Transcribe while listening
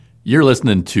You're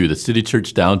listening to the City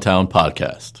Church Downtown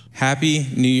podcast. Happy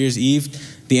New Year's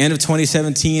Eve. The end of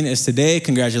 2017 is today.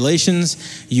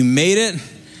 Congratulations. You made it.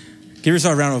 Give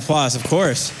yourself a round of applause, of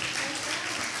course.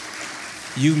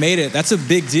 You made it. That's a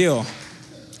big deal.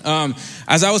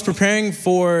 As I was preparing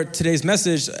for today's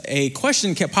message, a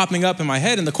question kept popping up in my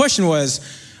head, and the question was,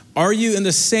 are you in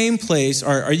the same place,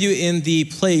 or are you in the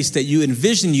place that you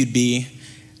envisioned you'd be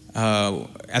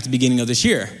at the beginning of this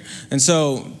year? And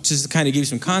so, just to kind of give you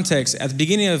some context, at the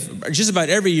beginning of just about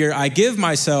every year, I give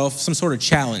myself some sort of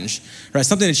challenge, right?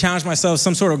 Something to challenge myself,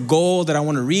 some sort of goal that I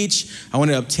want to reach, I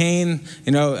want to obtain,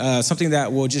 something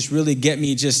that will just really get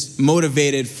me just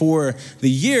motivated for the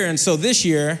year. And so this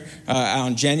year,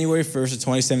 on January 1st of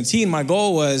 2017, my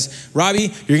goal was,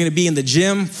 Robbie, you're going to be in the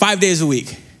gym 5 days a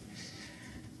week.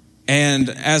 And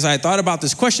as I thought about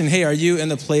this question, hey, are you in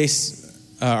the place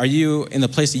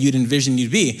that you'd envision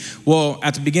you'd be? Well,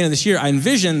 at the beginning of this year, I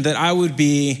envisioned that I would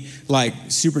be like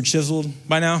super chiseled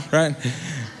by now, right?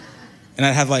 And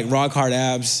I'd have like rock hard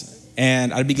abs,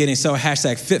 and I'd be getting so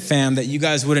 #FitFam that you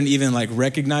guys wouldn't even like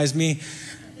recognize me.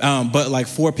 But like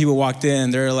 4 people walked in,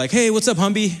 they're like, hey, what's up,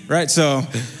 Humby? Right? So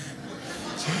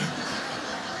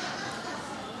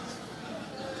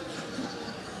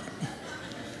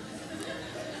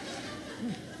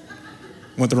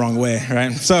went the wrong way,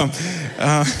 right? So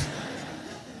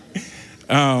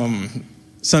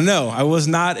no, I was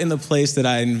not in the place that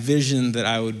I envisioned that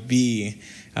I would be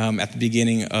at the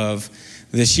beginning of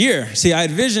this year. See, I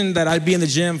envisioned that I'd be in the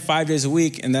gym 5 days a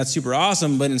week, and that's super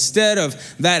awesome. But instead of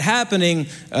that happening,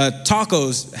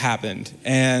 tacos happened.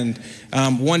 And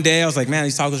one day I was like, man,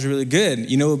 these tacos are really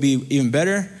good. You know what would be even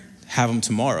better? Have them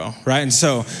tomorrow, right? And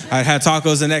so I had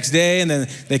tacos the next day, and then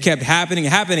they kept happening.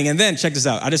 And then, check this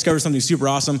out. I discovered something super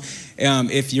awesome.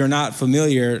 If you're not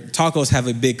familiar, tacos have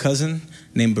a big cousin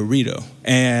named burrito.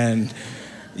 And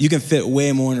you can fit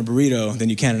way more in a burrito than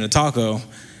you can in a taco.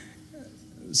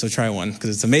 So try one, because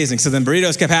it's amazing. So then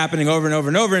burritos kept happening over and over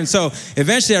and over. And so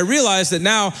eventually I realized that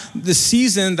now the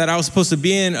season that I was supposed to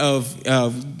be in of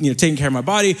taking care of my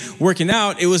body, working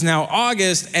out, it was now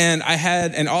August, and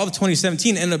all of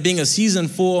 2017 ended up being a season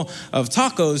full of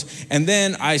tacos. And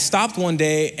then I stopped one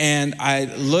day and I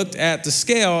looked at the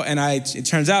scale, and it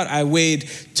turns out I weighed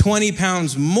 20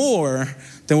 pounds more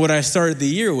than what I started the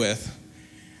year with.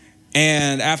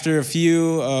 And after a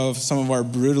few of some of our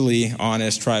brutally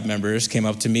honest tribe members came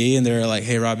up to me, and they're like,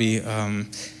 hey, Robbie,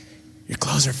 your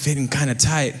clothes are fitting kind of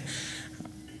tight.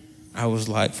 I was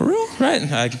like, for real? Right?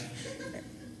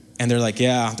 And they're like,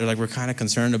 yeah. They're like, we're kind of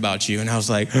concerned about you. And I was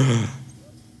like,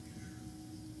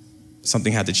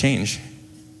 something had to change.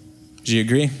 Do you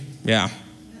agree? Yeah.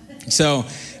 So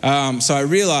I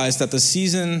realized that the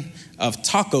season of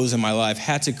tacos in my life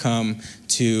had to come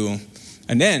to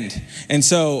an end. And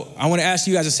so I want to ask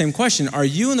you guys the same question. Are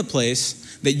you in the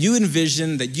place that you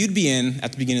envisioned that you'd be in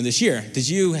at the beginning of this year? Did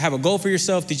you have a goal for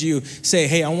yourself? Did you say,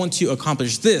 hey, I want to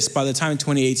accomplish this by the time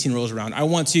 2018 rolls around? I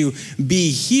want to be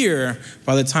here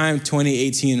by the time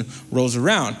 2018 rolls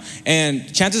around.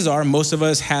 And chances are most of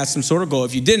us had some sort of goal.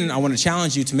 If you didn't, I want to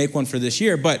challenge you to make one for this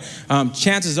year. But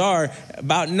chances are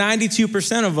about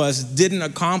 92% of us didn't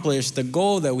accomplish the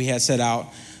goal that we had set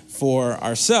out for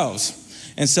ourselves.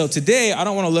 And so today, I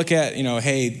don't want to look at,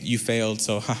 hey, you failed,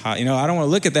 so haha. I don't want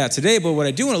to look at that today, but what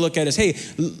I do want to look at is, hey,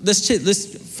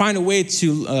 let's find a way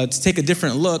to take a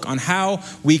different look on how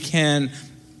we can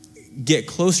get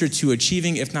closer to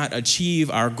achieving, if not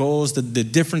achieve, our goals, the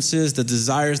differences, the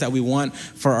desires that we want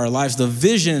for our lives, the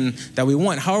vision that we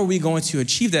want. How are we going to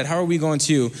achieve that? How are we going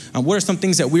to, what are some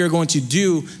things that we are going to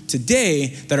do today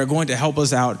that are going to help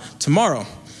us out tomorrow?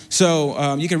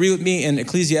 So you can read with me in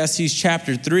Ecclesiastes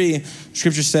chapter 3.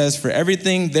 Scripture says, for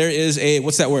everything there is a,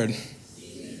 what's that word?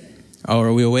 Oh,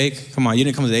 are we awake? Come on, you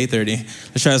didn't come to 8:30.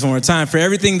 Let's try this one more time. For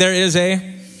everything there is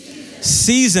a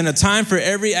season, a time for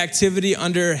every activity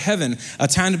under heaven, a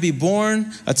time to be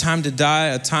born, a time to die,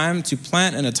 a time to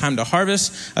plant and a time to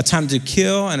harvest, a time to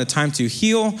kill and a time to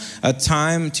heal, a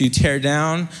time to tear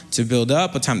down, to build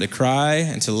up, a time to cry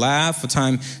and to laugh, a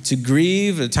time to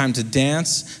grieve, a time to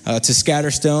dance, to scatter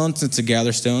stones and to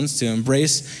gather stones, to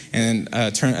embrace and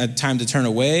a time to turn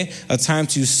away, a time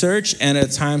to search and a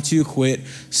time to quit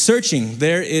searching.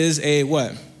 There is a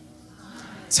what?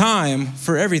 Time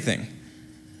for everything.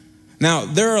 Now,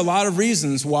 there are a lot of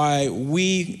reasons why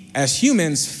we as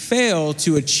humans fail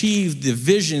to achieve the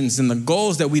visions and the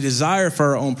goals that we desire for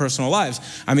our own personal lives.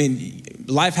 I mean,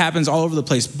 life happens all over the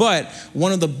place, but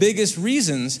one of the biggest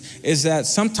reasons is that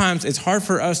sometimes it's hard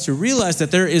for us to realize that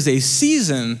there is a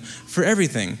season for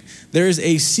everything. There is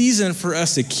a season for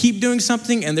us to keep doing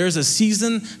something, and there's a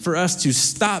season for us to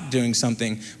stop doing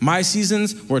something. My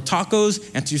seasons were tacos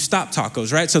and to stop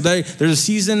tacos, right? So there's a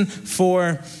season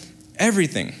for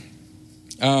everything.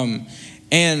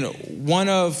 And one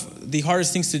of the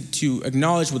hardest things to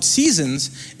acknowledge with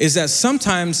seasons is that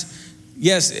sometimes,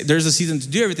 yes, there's a season to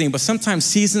do everything, but sometimes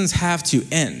seasons have to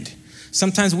end.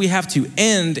 Sometimes we have to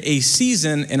end a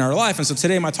season in our life. And so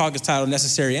today my talk is titled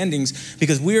Necessary Endings,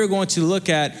 because we are going to look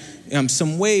at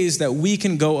some ways that we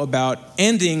can go about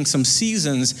ending some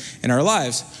seasons in our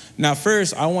lives. Now,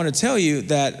 first, I want to tell you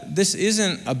that this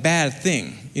isn't a bad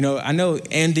thing. You know, I know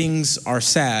endings are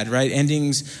sad, right?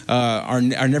 Endings are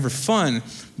never fun,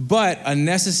 but a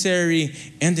necessary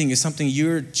ending is something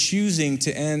you're choosing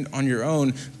to end on your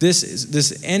own.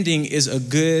 This ending is a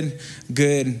good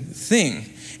thing.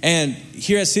 And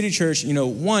here at City Church, you know,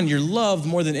 one, you're loved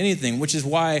more than anything, which is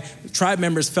why tribe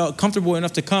members felt comfortable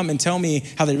enough to come and tell me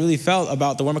how they really felt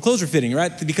about the way my clothes were fitting,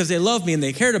 right? Because they loved me and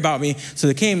they cared about me. So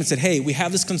they came and said, hey, we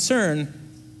have this concern.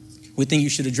 We think you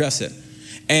should address it.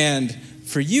 And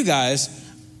for you guys,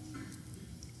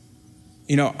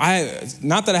 you know,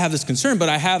 not that I have this concern, but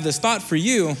I have this thought for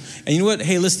you. And you know what?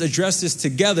 Hey, let's address this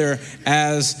together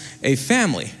as a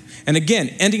family. And again,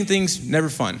 ending things, never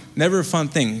a fun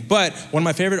thing. But one of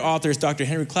my favorite authors, Dr.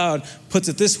 Henry Cloud, puts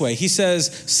it this way. He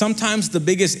says, sometimes the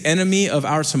biggest enemy of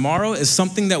our tomorrow is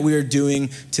something that we are doing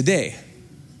today.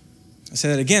 I say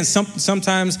that again,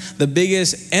 sometimes the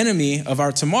biggest enemy of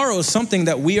our tomorrow is something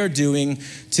that we are doing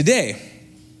today.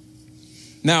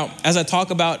 Now, as I talk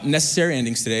about necessary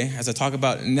endings today, as I talk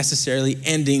about necessarily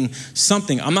ending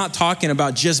something, I'm not talking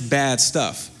about just bad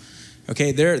stuff.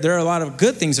 Okay, there are a lot of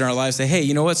good things in our lives that, hey,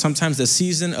 you know what? Sometimes the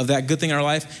season of that good thing in our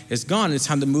life is gone. It's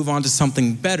time to move on to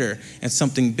something better and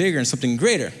something bigger and something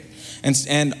greater.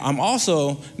 And I'm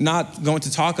also not going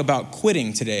to talk about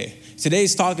quitting today.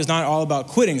 Today's talk is not all about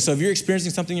quitting. So if you're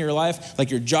experiencing something in your life, like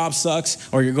your job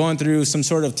sucks or you're going through some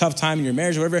sort of tough time in your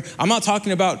marriage or whatever, I'm not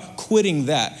talking about quitting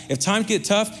that. If times get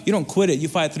tough, you don't quit it. You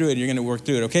fight through it. You're going to work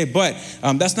through it, okay? But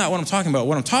that's not what I'm talking about.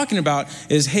 What I'm talking about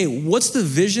is, hey, what's the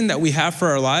vision that we have for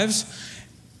our lives,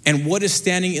 and what is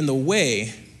standing in the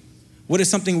way? What is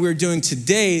something we're doing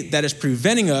today that is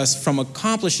preventing us from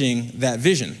accomplishing that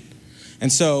vision?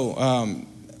 And so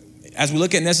as we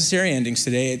look at necessary endings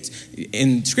today,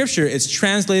 in Scripture, it's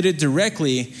translated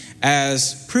directly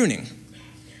as pruning.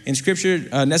 In Scripture,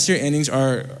 necessary endings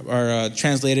are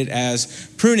translated as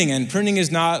pruning. And pruning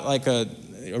is not like a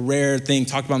rare thing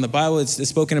talked about in the Bible. It's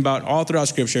spoken about all throughout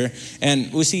Scripture.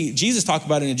 And we see Jesus talk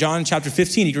about it in John chapter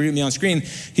 15. You can read it me on screen.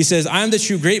 He says, I am the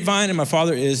true grapevine, and my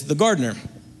Father is the gardener.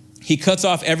 He cuts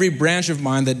off every branch of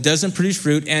mine that doesn't produce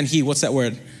fruit, and he, what's that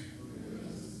word?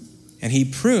 And he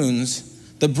prunes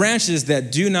the branches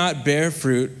that do not bear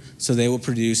fruit, so they will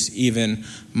produce even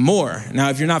more. Now,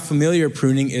 if you're not familiar,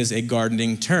 pruning is a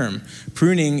gardening term.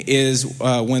 Pruning is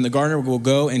when the gardener will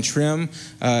go and trim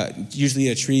usually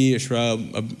a tree, a shrub,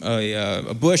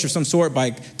 a bush of some sort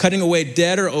by cutting away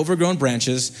dead or overgrown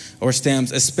branches or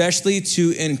stems, especially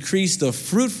to increase the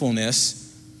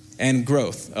fruitfulness and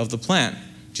growth of the plant.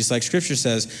 Just like Scripture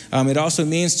says. It also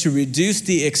means to reduce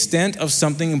the extent of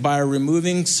something by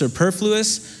removing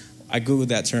superfluous. I Googled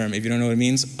that term. If you don't know what it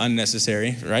means,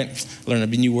 unnecessary, right? Learned a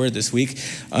new word this week.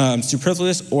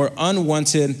 Superfluous or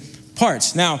unwanted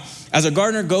parts. Now, as a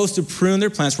gardener goes to prune their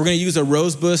plants, we're going to use a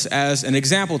rose bush as an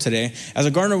example today. As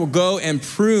a gardener will go and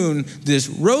prune this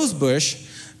rose bush,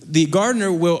 the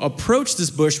gardener will approach this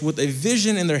bush with a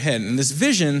vision in their head. And this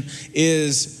vision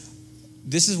is,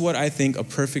 this is what I think a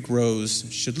perfect rose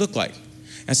should look like.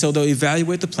 And so they'll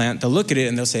evaluate the plant, they'll look at it,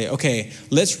 and they'll say, okay,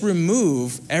 let's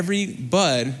remove every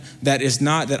bud that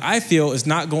I feel is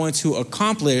not going to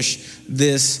accomplish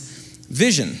this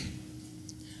vision.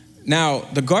 Now,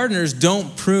 the gardeners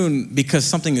don't prune because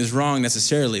something is wrong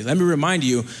necessarily. Let me remind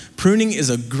you, pruning is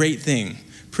a great thing.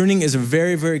 Pruning is a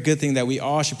very, very good thing that we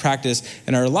all should practice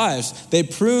in our lives. They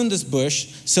prune this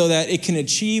bush so that it can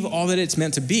achieve all that it's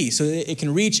meant to be, so that it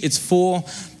can reach its full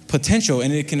potential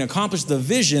and it can accomplish the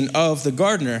vision of the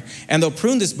gardener. And they'll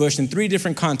prune this bush in three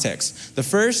different contexts. The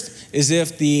first is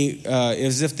if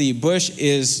the bush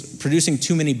is producing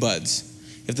too many buds.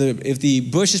 If the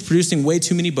bush is producing way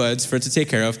too many buds for it to take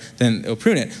care of, then it'll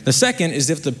prune it. The second is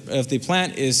if the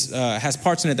plant has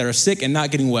parts in it that are sick and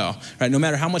not getting well. Right? No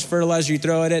matter how much fertilizer you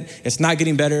throw at it, it's not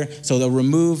getting better, so they'll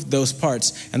remove those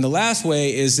parts. And the last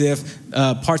way is if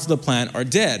parts of the plant are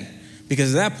dead,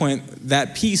 because at that point,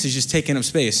 that piece is just taking up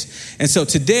space. And so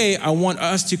today, I want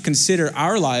us to consider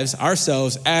our lives,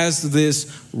 ourselves, as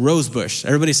this rose bush.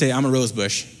 Everybody say, I'm a rose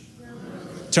bush.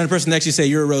 Turn to the person next to you, say,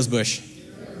 you're a rose bush.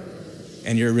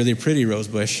 And you're a really pretty rose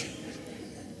bush.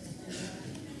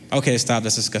 Okay, stop,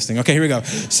 that's disgusting. Okay, here we go.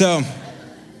 So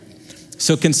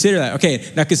consider that.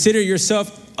 Okay, now consider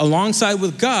yourself alongside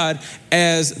with God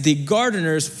as the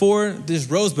gardeners for this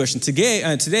rose bush. And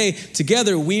today,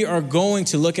 together, we are going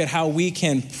to look at how we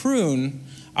can prune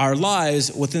our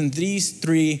lives within these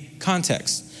three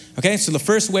contexts. Okay, so the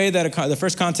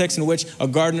first context in which a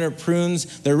gardener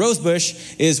prunes their rose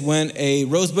bush is when a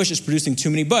rose bush is producing too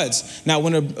many buds. Now,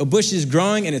 when a bush is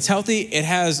growing and it's healthy, it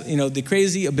has the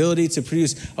crazy ability to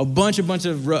produce a bunch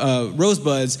of rose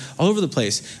buds all over the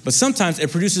place. But sometimes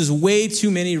it produces way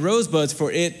too many rose buds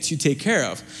for it to take care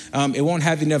of. It won't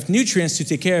have enough nutrients to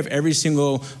take care of every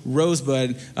single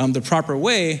rosebud the proper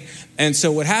way. And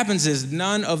so what happens is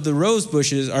none of the rose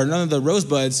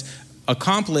buds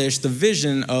accomplish the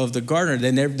vision of the gardener.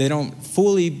 They don't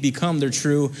fully become their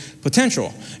true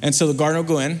potential. And so the gardener will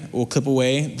go in, will clip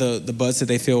away the buds that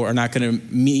they feel are not going to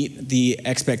meet the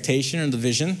expectation or the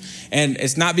vision. And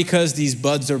it's not because these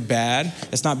buds are bad.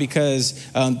 It's not because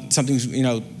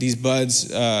these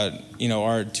buds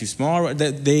are too small.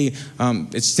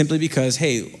 It's simply because,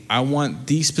 hey, I want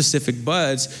these specific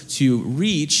buds to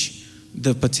reach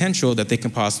the potential that they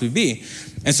can possibly be.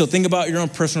 And so think about your own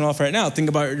personal life right now. Think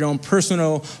about your own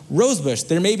personal rosebush.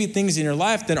 There may be things in your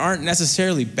life that aren't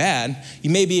necessarily bad. You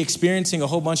may be experiencing a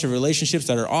whole bunch of relationships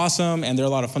that are awesome and they're a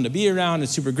lot of fun to be around.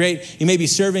 It's super great. You may be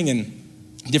serving in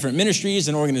different ministries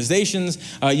and organizations.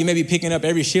 You may be picking up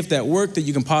every shift at work that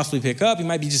you can possibly pick up. You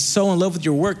might be just so in love with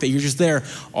your work that you're just there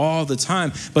all the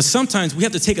time. But sometimes we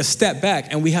have to take a step back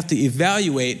and we have to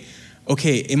evaluate,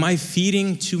 okay, am I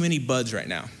feeding too many buds right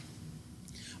now?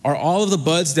 Are all of the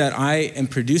buds that I am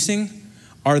producing,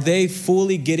 are they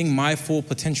fully getting my full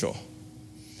potential?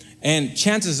 And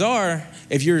chances are,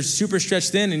 if you're super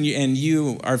stretched in and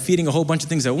you are feeding a whole bunch of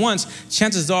things at once,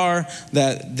 chances are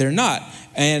that they're not.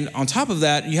 And on top of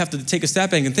that, you have to take a step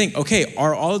back and think, okay,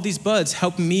 are all of these buds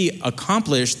helping me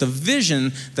accomplish the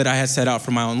vision that I had set out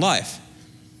for my own life?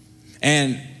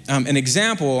 And an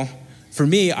example, for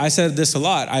me, I said this a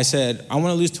lot. I said, I want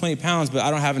to lose 20 pounds, but I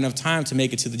don't have enough time to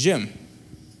make it to the gym.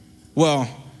 Well,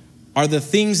 are the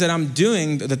things that I'm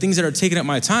doing, the things that are taking up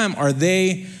my time,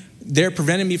 they're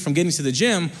preventing me from getting to the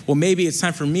gym? Well, maybe it's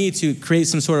time for me to create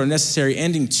some sort of necessary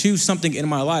ending to something in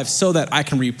my life so that I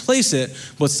can replace it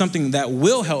with something that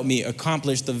will help me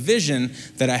accomplish the vision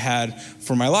that I had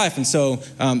for my life. And so,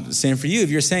 same for you. If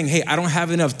you're saying, hey, I don't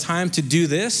have enough time to do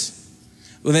this,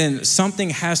 well, then something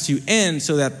has to end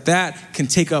so that can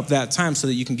take up that time so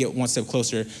that you can get one step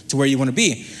closer to where you want to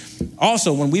be.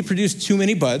 Also, when we produce too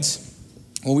many buds,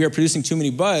 when we are producing too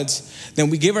many buds, then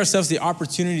we give ourselves the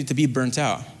opportunity to be burnt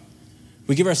out.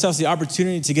 We give ourselves the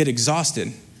opportunity to get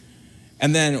exhausted.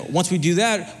 And then once we do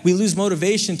that, we lose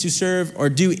motivation to serve or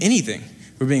do anything.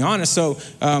 We're being honest. So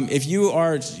if you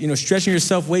are, stretching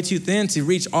yourself way too thin to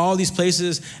reach all these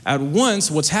places at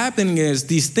once, what's happening is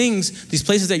these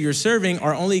places that you're serving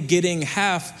are only getting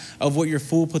half of what your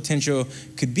full potential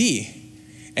could be.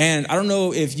 And I don't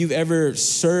know if you've ever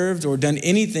served or done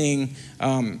anything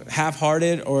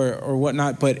half-hearted or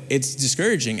whatnot, but it's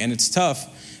discouraging and it's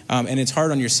tough. And it's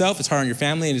hard on yourself, it's hard on your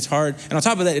family, and it's hard. And on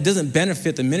top of that, it doesn't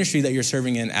benefit the ministry that you're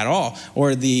serving in at all,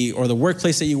 or the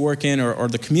workplace that you work in, or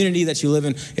the community that you live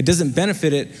in. It doesn't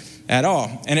benefit it at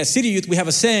all. And at City Youth, we have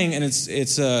a saying, and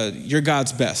it's you're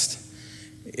God's best.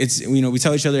 It's, we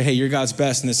tell each other, hey, you're God's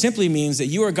best. And it simply means that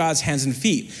you are God's hands and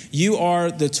feet. You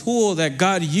are the tool that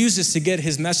God uses to get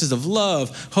his message of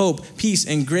love, hope, peace,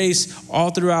 and grace all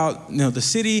throughout the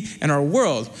city and our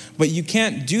world. But you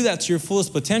can't do that to your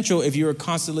fullest potential if you are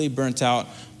constantly burnt out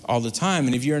all the time.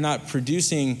 And if you're not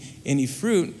producing any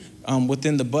fruit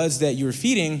within the buds that you're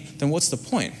feeding, then what's the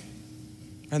point?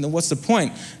 And then what's the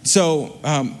point? So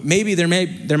maybe there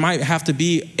might have to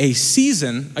be a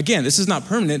season. Again, this is not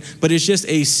permanent, but it's just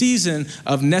a season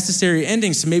of necessary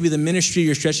endings. So maybe the ministry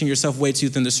you're stretching yourself way too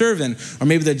thin to serve in, or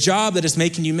maybe the job that is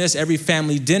making you miss every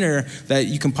family dinner that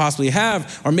you can possibly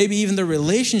have, or maybe even the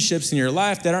relationships in your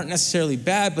life that aren't necessarily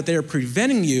bad, but they're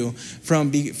preventing you from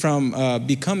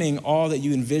becoming all that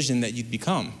you envision that you'd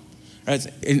become. Right?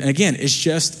 And again, it's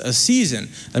just a season.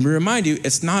 Let me remind you,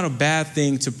 it's not a bad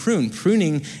thing to prune.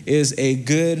 Pruning is a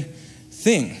good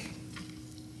thing.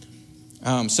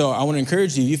 So I want to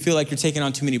encourage you, you feel like you're taking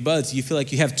on too many buds, you feel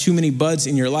like you have too many buds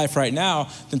in your life right now,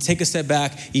 then take a step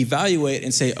back, evaluate,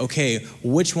 and say, okay,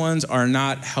 which ones are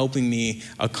not helping me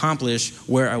accomplish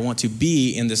where I want to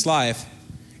be in this life,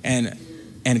 and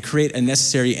create a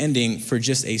necessary ending for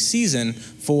just a season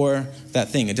for that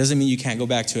thing. It doesn't mean you can't go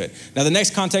back to it. Now, the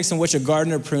next context in which a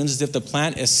gardener prunes is if the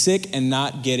plant is sick and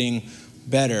not getting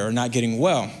better or not getting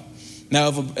well.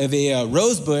 Now, if a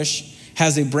rose bush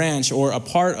has a branch or a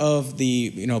part of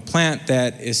the plant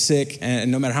that is sick,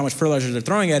 and no matter how much fertilizer they're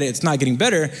throwing at it, it's not getting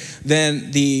better,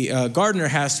 then the gardener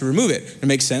has to remove it. It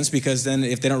makes sense, because then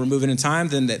if they don't remove it in time,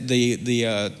 then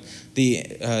the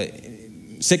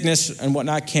sickness and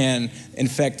whatnot can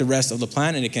infect the rest of the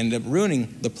plant, and it can end up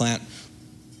ruining the plant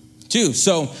too.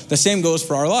 So the same goes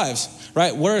for our lives,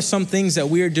 right? What are some things that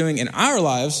we are doing in our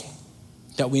lives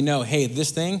that we know, hey,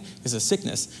 this thing is a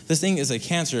sickness, this thing is a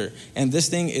cancer, and this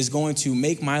thing is going to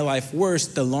make my life worse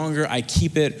the longer I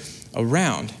keep it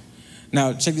around.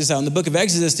 Now, check this out. In the book of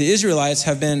Exodus, the Israelites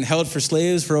have been held for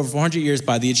slaves for over 400 years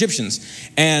by the Egyptians.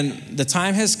 And the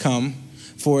time has come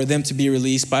for them to be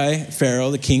released by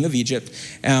Pharaoh, the king of Egypt.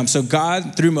 So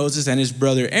God, through Moses and his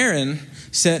brother Aaron,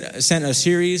 sent a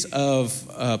series of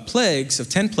plagues, of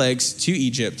 10 plagues to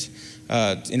Egypt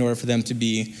in order for them to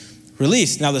be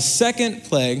released. Now, the second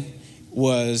plague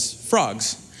was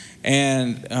frogs.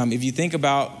 And if you think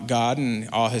about God and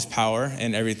all his power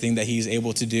and everything that he's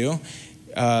able to do,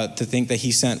 to think that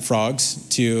he sent frogs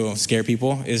to scare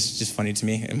people is just funny to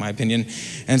me, in my opinion.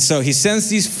 And so he sends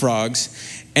these frogs,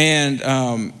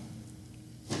 and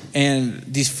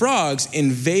these frogs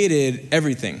invaded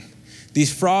everything.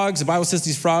 These frogs, the Bible says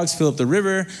these frogs filled up the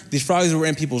river. These frogs were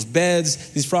in people's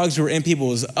beds. These frogs were in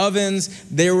people's ovens.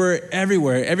 They were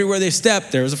everywhere. Everywhere they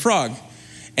stepped, there was a frog.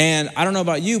 And I don't know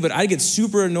about you, but I get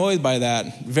super annoyed by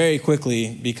that very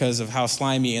quickly because of how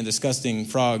slimy and disgusting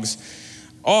frogs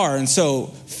are. And so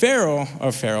Pharaoh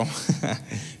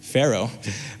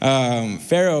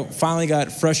finally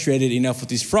got frustrated enough with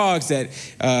these frogs that,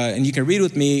 and you can read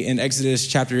with me in Exodus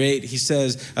chapter 8, he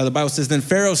says, the Bible says, then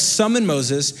Pharaoh summoned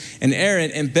Moses and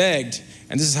Aaron and begged,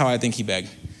 and this is how I think he begged,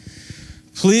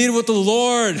 plead with the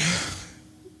Lord,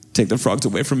 take the frogs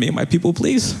away from me and my people,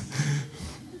 please.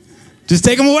 Just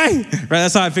take them away, right?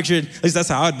 That's how I pictured, at least that's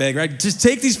how I'd beg, right? Just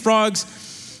take these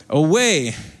frogs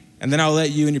away, and then I'll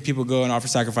let you and your people go and offer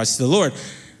sacrifices to the Lord.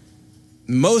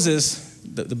 Moses,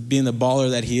 being the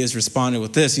baller that he is, responded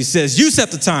with this. He says, you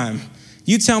set the time.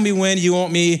 You tell me when you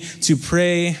want me to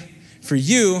pray for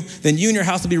you, then you and your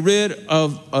house will be rid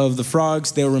of the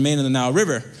frogs. They will remain in the Nile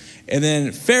River. And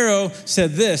then Pharaoh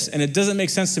said this, and it doesn't make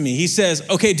sense to me. He says,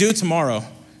 okay, do it tomorrow.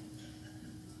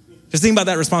 Just think about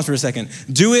that response for a second.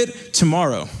 Do it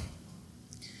tomorrow.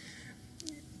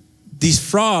 These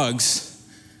frogs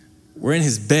were in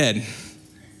his bed.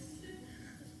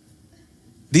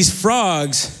 These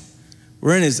frogs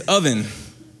were in his oven.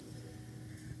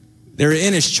 They were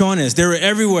in his chones. They were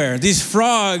everywhere. These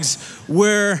frogs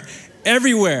were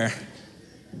everywhere.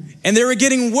 And they were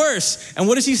getting worse. And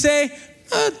what does he say?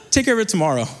 Take care of it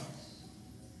tomorrow.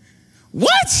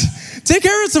 What? Take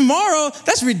care of it tomorrow?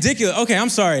 That's ridiculous. Okay, I'm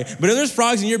sorry. But if there's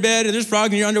frogs in your bed, if there's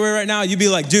frogs in your underwear right now, you'd be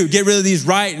like, dude, get rid of these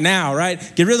right now, right?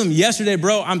 Get rid of them yesterday,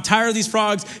 bro. I'm tired of these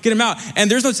frogs. Get them out.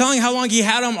 And there's no telling how long he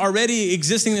had them already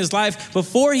existing in his life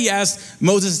before he asked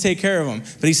Moses to take care of them.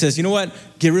 But he says, you know what?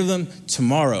 Get rid of them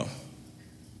tomorrow.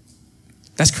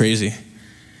 That's crazy.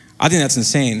 I think that's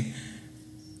insane.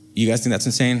 You guys think that's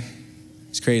insane?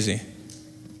 It's crazy.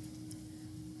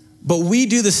 But we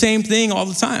do the same thing all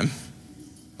the time.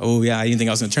 Oh, yeah, you didn't think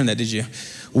I was going to turn that, did you?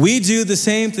 We do the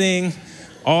same thing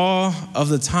all of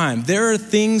the time. There are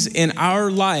things in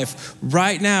our life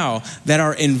right now that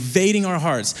are invading our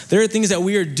hearts. There are things that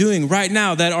we are doing right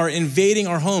now that are invading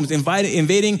our homes,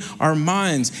 invading our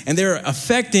minds, and they're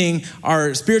affecting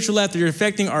our spiritual life. They're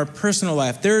affecting our personal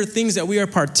life. There are things that we are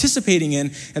participating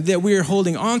in and that we are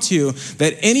holding on to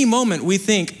that any moment we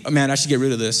think, oh, man, I should get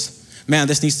rid of this. Man,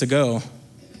 this needs to go.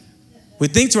 We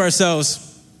think to ourselves,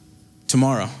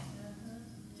 tomorrow.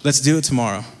 Let's do it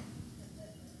tomorrow.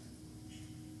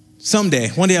 Someday,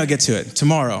 one day I'll get to it.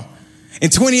 Tomorrow. In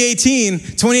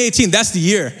 2018, that's the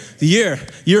year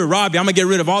of Robbie. I'm going to get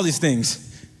rid of all these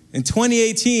things. In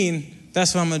 2018,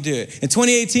 that's what I'm going to do it. In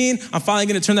 2018, I'm finally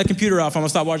going to turn that computer off. I'm going to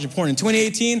stop watching porn. In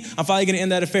 2018, I'm finally going to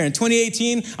end that affair. In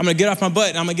 2018, I'm going to get off my butt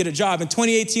and I'm going to get a job. In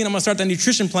 2018, I'm going to start that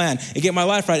nutrition plan and get my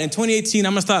life right. In 2018,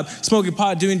 I'm going to stop smoking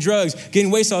pot, doing drugs,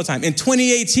 getting wasted all the time. In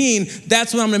 2018,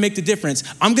 that's when I'm going to make the difference.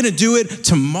 I'm going to do it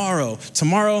tomorrow.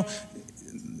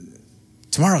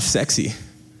 Tomorrow's sexy,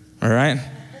 all right?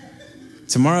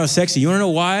 Tomorrow is sexy. You want to know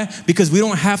why? Because we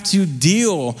don't have to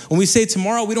deal. When we say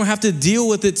tomorrow, we don't have to deal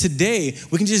with it today.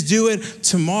 We can just do it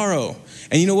tomorrow.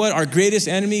 And you know what? Our greatest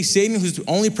enemy, Satan, whose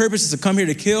only purpose is to come here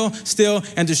to kill, steal,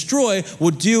 and destroy,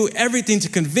 will do everything to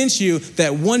convince you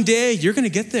that one day you're going to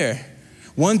get there.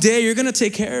 One day you're going to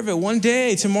take care of it. One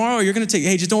day, tomorrow, you're going to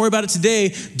hey, just don't worry about it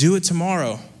today. Do it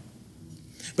tomorrow.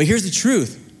 But here's the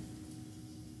truth.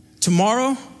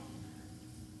 Tomorrow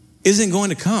isn't going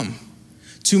to come.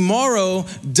 Tomorrow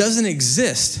doesn't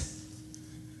exist.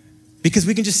 Because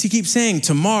we can just keep saying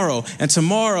tomorrow and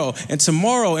tomorrow and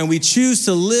tomorrow, and we choose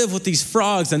to live with these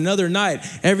frogs another night,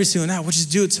 every single night. We'll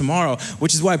just do it tomorrow,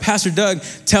 which is why Pastor Doug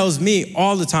tells me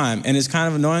all the time, and it's kind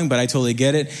of annoying, but I totally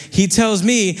get it. He tells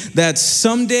me that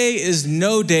someday is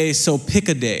no day, so pick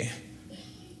a day.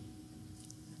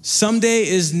 Someday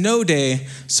is no day,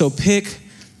 so pick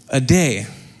a day.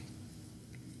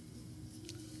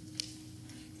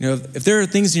 You know, if there are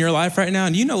things in your life right now,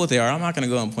 and you know what they are, I'm not going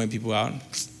to go and point people out.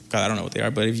 God, I don't know what they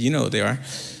are, but if you know what they are.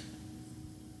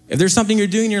 If there's something you're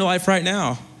doing in your life right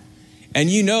now, and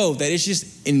you know that it's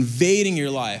just invading your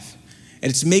life, and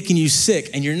it's making you sick,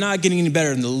 and you're not getting any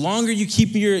better, and the longer you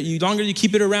keep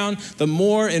it around, the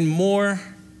more and more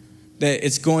that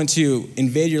it's going to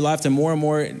invade your life, the more and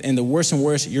more, and the worse and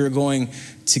worse you're going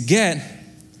to get,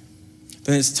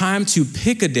 then it's time to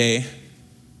pick a day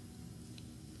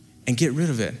and get rid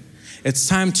of it. It's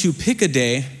time to pick a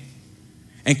day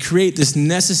and create this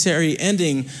necessary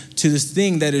ending to this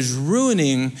thing that is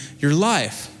ruining your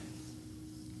life.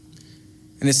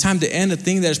 And it's time to end a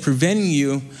thing that is preventing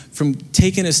you from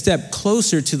taking a step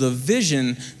closer to the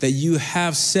vision that you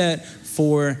have set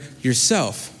for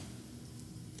yourself.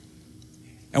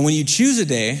 And when you choose a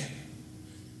day,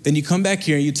 then you come back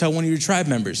here and you tell one of your tribe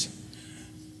members.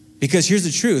 Because here's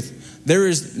the truth. There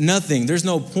is nothing. There's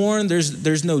no porn.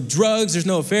 There's no drugs. There's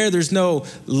no affair. There's no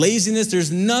laziness.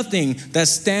 There's nothing that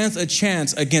stands a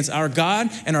chance against our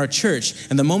God and our church.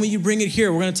 And the moment you bring it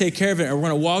here, we're going to take care of it, and we're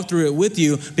going to walk through it with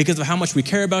you because of how much we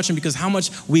care about you and because of how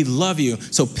much we love you.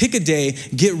 So pick a day,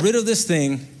 get rid of this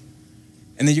thing,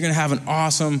 and then you're going to have an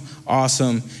awesome,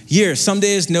 awesome year.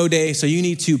 Someday is no day, so you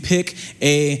need to pick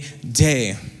a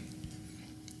day.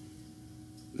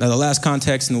 Now, the last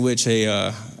context in which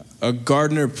a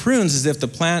gardener prunes is if the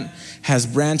plant has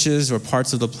branches or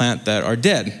parts of the plant that are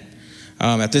dead.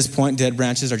 At this point, dead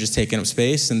branches are just taking up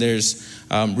space, and there's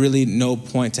really no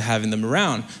point to having them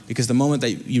around, because the moment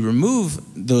that you remove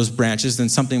those branches, then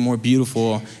something more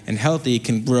beautiful and healthy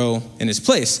can grow in its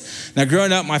place. Now,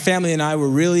 growing up, my family and I were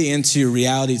really into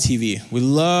reality TV. We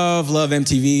love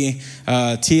MTV,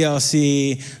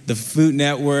 TLC, the Food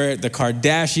Network, the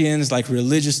Kardashians, like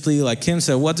religiously. Like Kim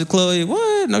said, what to Chloe?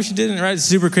 What? No, she didn't, right? It's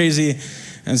super crazy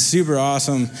and super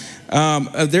awesome.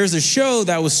 There's a show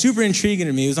that was super intriguing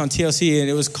to me. It was on TLC, and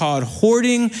it was called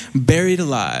Hoarding Buried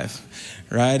Alive,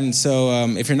 right? And so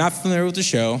if you're not familiar with the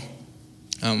show,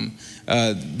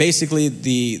 basically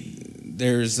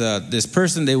there's this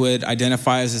person they would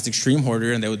identify as this extreme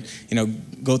hoarder, and they would,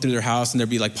 go through their house, and there'd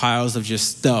be like piles of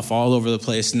just stuff all over the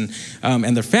place. And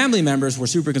their family members were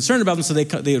super concerned about them, so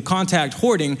they would contact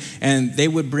hoarding, and they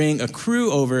would bring a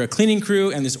crew over, a cleaning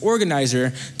crew, and this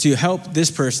organizer to help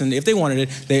this person, if they wanted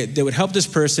it. They would help this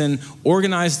person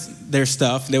organize their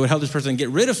stuff. They would help this person get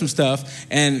rid of some stuff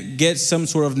and get some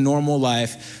sort of normal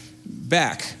life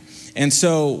back. And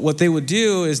so what they would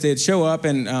do is they'd show up,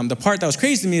 and the part that was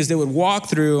crazy to me is they would walk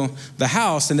through the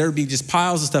house, and there would be just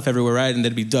piles of stuff everywhere, right? And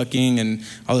there'd be ducking and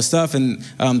all this stuff. And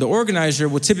the organizer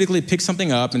would typically pick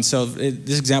something up. And so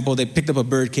this example, they picked up a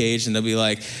bird cage, and they'll be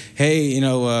like, hey,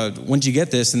 when did you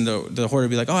get this? And the hoarder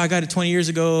would be like, oh, I got it 20 years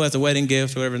ago as a wedding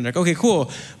gift or whatever. And they're like, okay,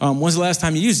 cool. When's the last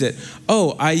time you used it?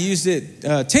 Oh, I used it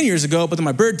 10 years ago, but then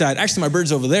my bird died. Actually, my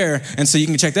bird's over there, and so you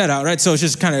can check that out, right? So it's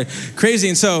just kind of crazy.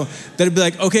 And so they'd be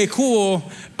like, okay, cool.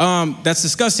 That's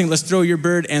disgusting. Let's throw your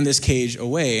bird and this cage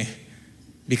away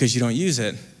because you don't use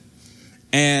it.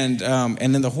 And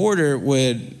then the hoarder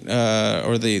would,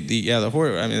 the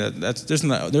hoarder. I mean,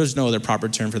 there's no other proper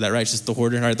term for that, right? It's just the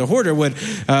hoarder. Right? The hoarder would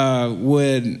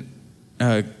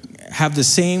have the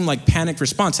same like panic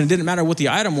response, and it didn't matter what the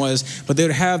item was, but they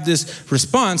would have this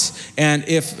response. And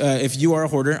if you are a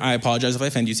hoarder, I apologize if I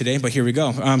offend you today, but here we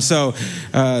go. So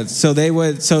they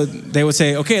would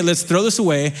say, okay, let's throw this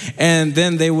away, and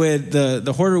then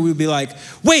the hoarder would be like,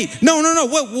 wait, no,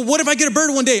 what if I get a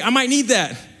bird one day? I might need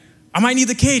that. I might need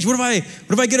the cage. What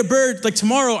if I get a bird like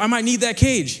tomorrow? I might need that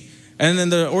cage. And then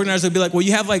the organizer would be like, well,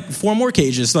 you have like 4 more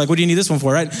cages. So like, what do you need this one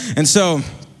for, right? And so,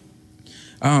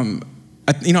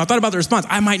 I thought about the response.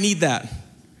 I might need that.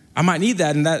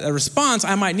 And that response,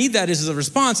 I might need that, is a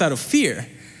response out of fear,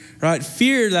 right?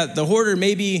 Fear that the hoarder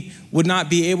maybe would not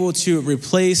be able to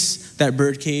replace that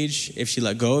bird cage if she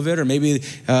let go of it, or maybe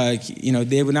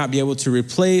they would not be able to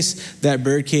replace that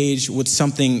bird cage with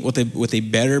something with a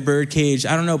better bird cage.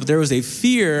 I don't know, but there was a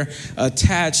fear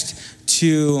attached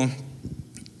to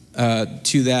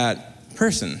that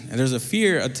person, and there's a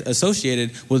fear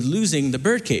associated with losing the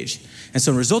bird cage. And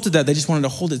so, as a result of that, they just wanted to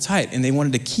hold it tight, and they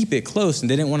wanted to keep it close, and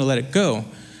they didn't want to let it go.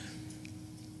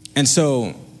 And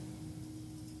so,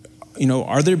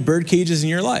 are there bird cages in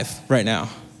your life right now?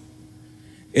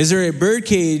 Is there a bird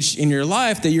cage in your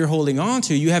life that you're holding on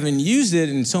to? You haven't used it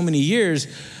in so many years,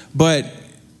 but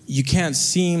you can't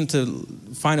seem to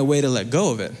find a way to let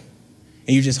go of it.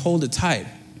 And you just hold it tight.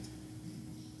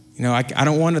 I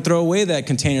don't want to throw away that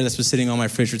container that's been sitting on my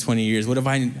fridge for 20 years. What if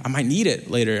I might need it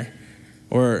later?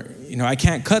 Or, I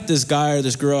can't cut this guy or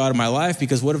this girl out of my life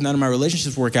because what if none of my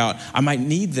relationships work out? I might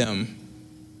need them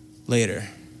later.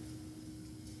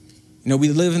 We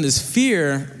live in this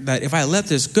fear that if I let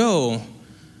this go,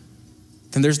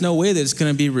 then there's no way that it's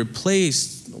going to be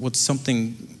replaced with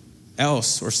something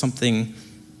else or something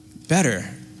better.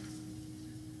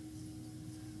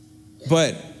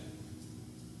 But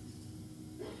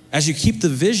as you keep the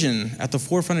vision at the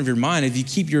forefront of your mind, if you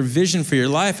keep your vision for your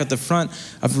life at the front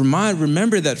of your mind,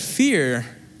 remember that fear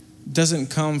doesn't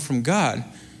come from God.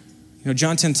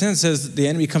 John 10:10 says the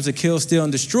enemy comes to kill, steal,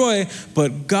 and destroy,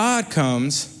 but God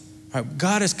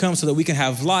has come so that we can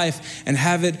have life and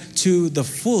have it to the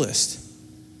fullest.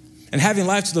 And having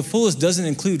life to the fullest doesn't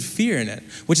include fear in it,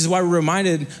 which is why we're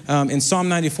reminded in Psalm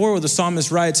 94 where the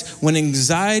psalmist writes, when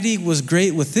anxiety was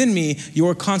great within me,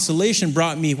 your consolation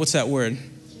brought me, what's that word?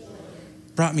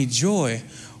 Brought me joy.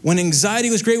 When anxiety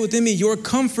was great within me, your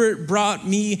comfort brought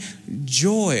me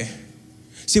joy.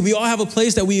 See, we all have a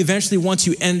place that we eventually want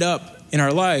to end up in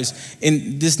our lives.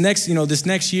 In this next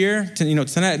year,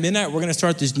 tonight at midnight, we're going to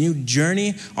start this new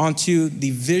journey onto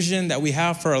the vision that we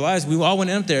have for our lives. We all want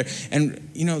to end up there. And,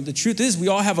 the truth is we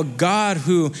all have a God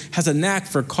who has a knack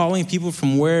for calling people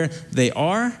from where they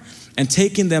are and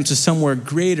taking them to somewhere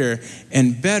greater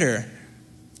and better.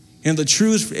 The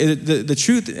truth,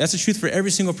 that's the truth for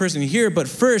every single person here. But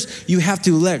first, you have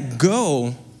to let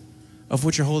go of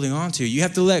what you're holding on to. You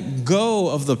have to let go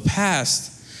of the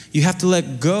past. You have to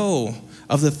let go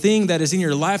of the thing that is in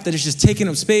your life that is just taking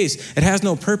up space. It has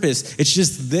no purpose. It's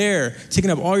just there, taking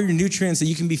up all your nutrients that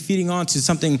you can be feeding on to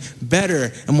something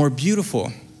better and more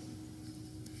beautiful.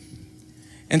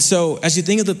 And so as you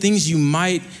think of the things you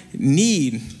might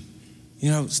need,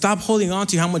 stop holding on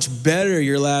to how much better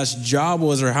your last job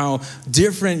was or how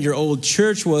different your old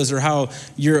church was or how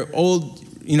your old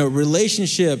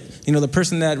relationship, the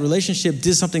person in that relationship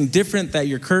did something different that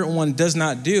your current one does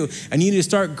not do. And you need to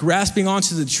start grasping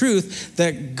onto the truth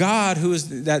that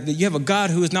that you have a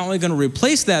God who is not only going to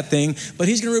replace that thing, but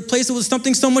he's going to replace it with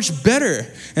something so much better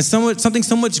and something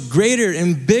so much greater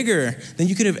and bigger than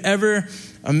you could have ever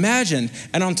imagined.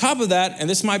 And on top of that, and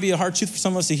this might be a hard truth for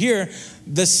some of us to hear,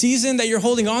 the season that you're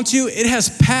holding on to, it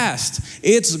has passed.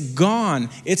 It's gone.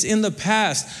 It's in the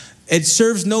past. It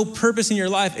serves no purpose in your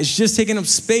life. It's just taking up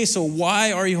space. So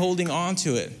why are you holding on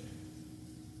to it?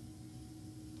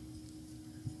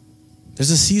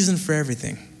 There's a season for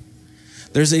everything.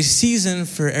 There's a season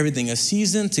for everything. A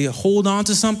season to hold on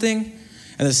to something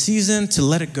and a season to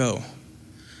let it go.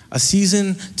 A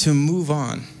season to move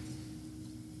on.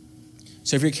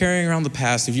 So if you're carrying around the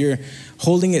past, if you're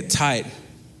holding it tight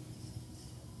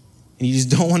and you just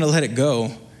don't want to let it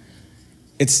go,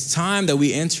 it's time that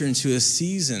we enter into a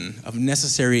season of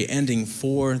necessary ending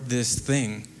for this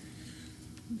thing.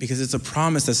 Because it's a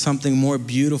promise that something more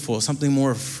beautiful, something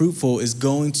more fruitful is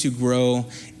going to grow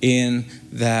in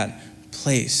that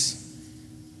place.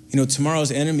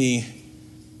 Tomorrow's enemy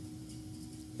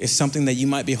is something that you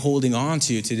might be holding on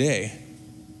to today.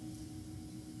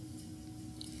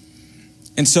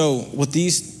 And so with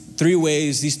these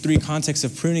three contexts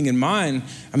of pruning in mind,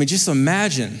 just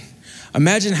imagine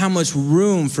how much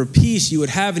room for peace you would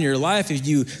have in your life if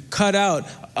you cut out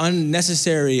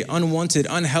unnecessary, unwanted,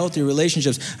 unhealthy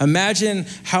relationships. Imagine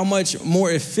how much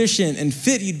more efficient and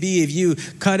fit you'd be if you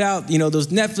cut out, those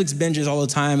Netflix binges all the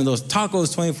time and those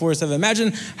tacos 24/7.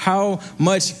 Imagine how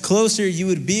much closer you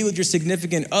would be with your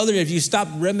significant other if you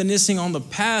stopped reminiscing on the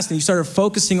past and you started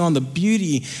focusing on the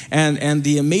beauty and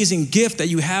the amazing gift that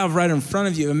you have right in front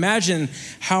of you. Imagine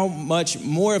how much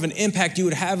more of an impact you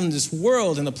would have in this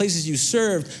world and the places you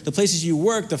served, the places you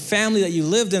worked, the family that you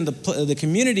lived in, the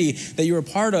community that you were a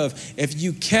part of, if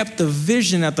you kept the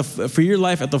vision for your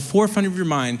life at the forefront of your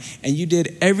mind and you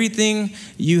did everything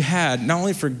you had, not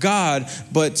only for God,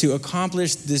 but to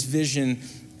accomplish this vision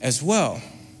as well.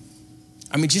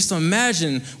 I mean, just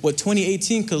imagine what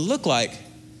 2018 could look like.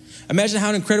 Imagine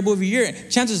how incredible of a year.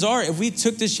 Chances are, if we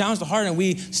took this challenge to heart and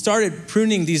we started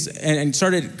pruning these and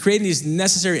started creating these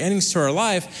necessary endings to our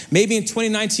life, maybe in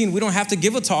 2019, we don't have to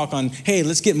give a talk on, hey,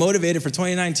 let's get motivated for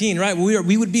 2019, right?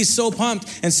 We would be so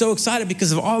pumped and so excited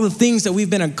because of all the things that we've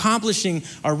been accomplishing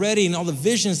already and all the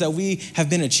visions that we have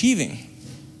been achieving.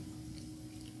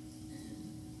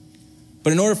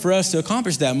 But in order for us to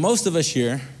accomplish that, most of us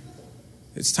here,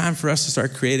 it's time for us to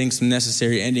start creating some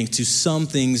necessary endings to some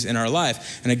things in our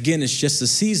life. And again, it's just a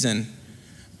season,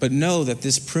 but know that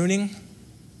this pruning,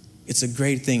 it's a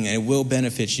great thing and it will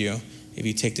benefit you if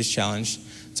you take this challenge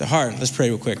to heart. Let's pray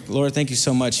real quick. Lord, thank you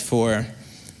so much for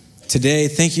today.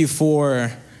 Thank you for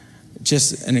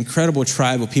just an incredible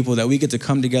tribe of people that we get to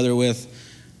come together with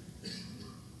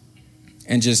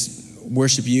and just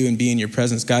worship you and be in your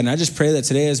presence, God. And I just pray that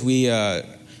today as we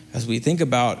think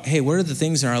about, hey, what are the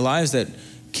things in our lives that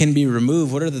can be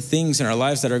removed? What are the things in our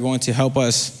lives that are going to help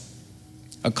us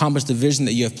accomplish the vision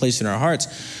that you have placed in our hearts?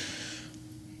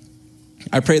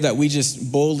 I pray that we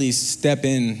just boldly step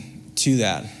into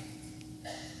that.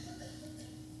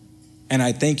 And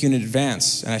I thank you in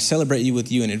advance, and I celebrate you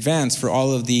with you in advance for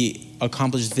all of the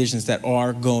accomplished visions that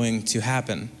are going to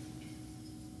happen.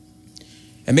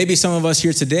 And maybe some of us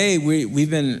here today, we've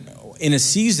been in a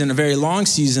season, a very long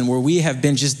season, where we have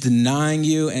been just denying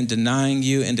you and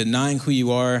denying who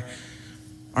you are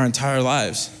our entire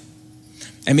lives.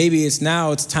 And maybe it's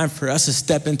time for us to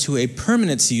step into a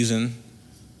permanent season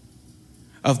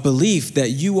of belief that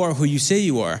you are who you say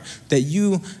you are, that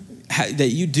you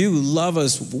do love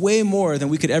us way more than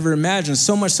we could ever imagine,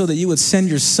 so much so that you would send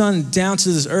your son down to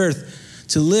this earth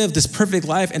to live this perfect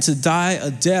life and to die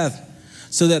a death,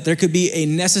 so that there could be a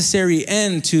necessary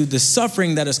end to the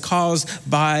suffering that is caused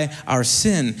by our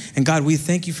sin. And God, we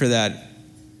thank you for that.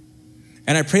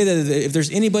 And I pray that if there's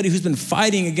anybody who's been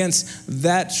fighting against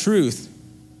that truth,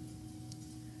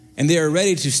 and they are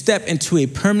ready to step into a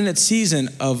permanent season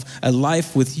of a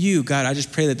life with you, God, I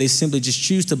just pray that they simply just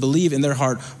choose to believe in their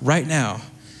heart right now.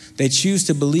 They choose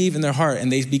to believe in their heart and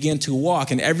they begin to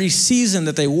walk. And every season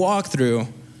that they walk through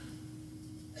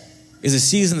is a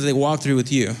season that they walk through with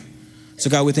you. So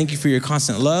God, we thank you for your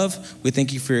constant love. We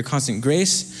thank you for your constant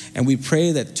grace. And we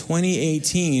pray that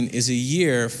 2018 is a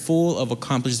year full of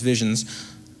accomplished visions.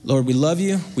 Lord, we love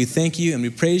you, we thank you, and we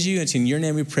praise you. It's in your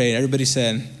name we pray. Everybody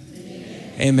said,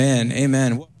 amen.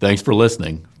 Amen. Thanks for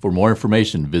listening. For more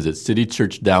information, visit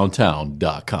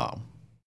citychurchdowntown.com.